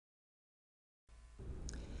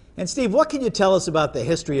And Steve, what can you tell us about the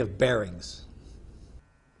history of bearings?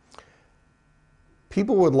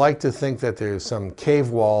 People would like to think that there's some cave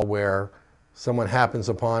wall where someone happens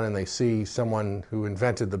upon and they see someone who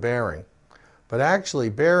invented the bearing. But actually,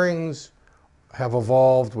 bearings have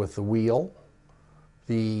evolved with the wheel,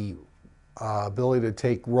 the ability to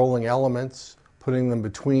take rolling elements, putting them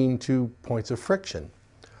between 2 points of friction,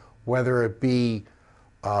 whether it be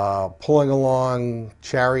pulling along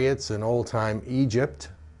chariots in old-time Egypt,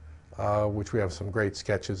 which we have some great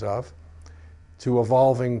sketches of, to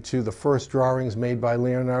evolving to the first drawings made by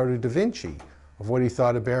Leonardi Da Vinci of what he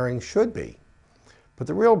thought a bearing should be. But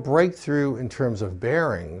the real breakthrough in terms of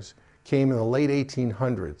bearings came in the late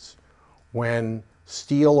 1800s when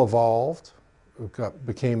steel evolved,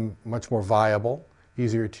 became much more viable,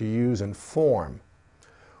 easier to use and form.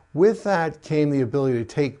 With that came the ability to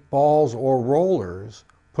take balls or rollers,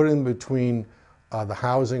 put in between the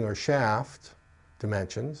housing or shaft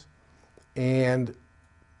dimensions, and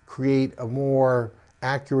create a more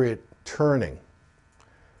accurate turning.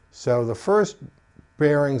 So the first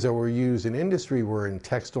bearings that were used in industry were in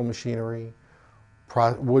textile machinery,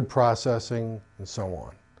 wood processing, and so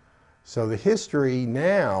on. So the history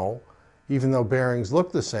now, even though bearings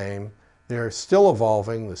look the same, they're still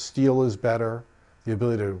evolving. The steel is better. The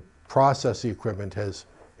ability to process the equipment has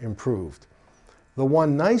improved. The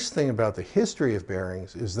one nice thing about the history of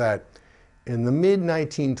bearings is that in the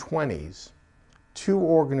mid-1920s, 2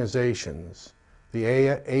 organizations, the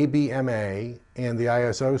ABMA and the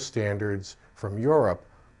ISO standards from Europe,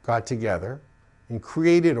 got together and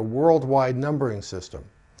created a worldwide numbering system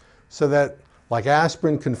so that, like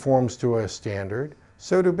aspirin conforms to a standard,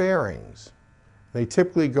 so do bearings. They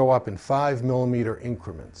typically go up in 5-millimeter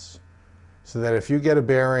increments, so that if you get a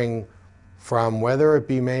bearing from whether it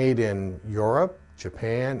be made in Europe,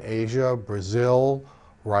 Japan, Asia, Brazil,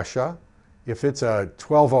 Russia, if it's a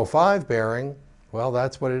 1205 bearing, well,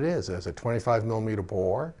 that's what it is. It has a 25-millimeter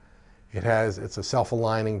bore. It's a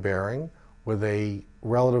self-aligning bearing with a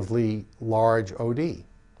relatively large OD.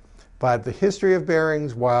 But the history of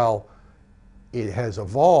bearings, while it has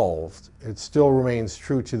evolved, it still remains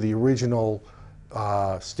true to the original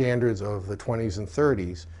standards of the 20s and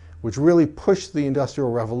 30s, which really pushed the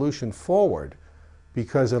Industrial Revolution forward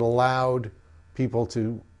because it allowed people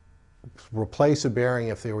to replace a bearing.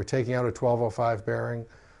 If they were taking out a 1205 bearing,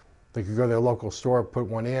 they could go to their local store, put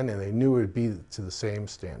one in, and they knew it would be to the same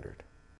standard.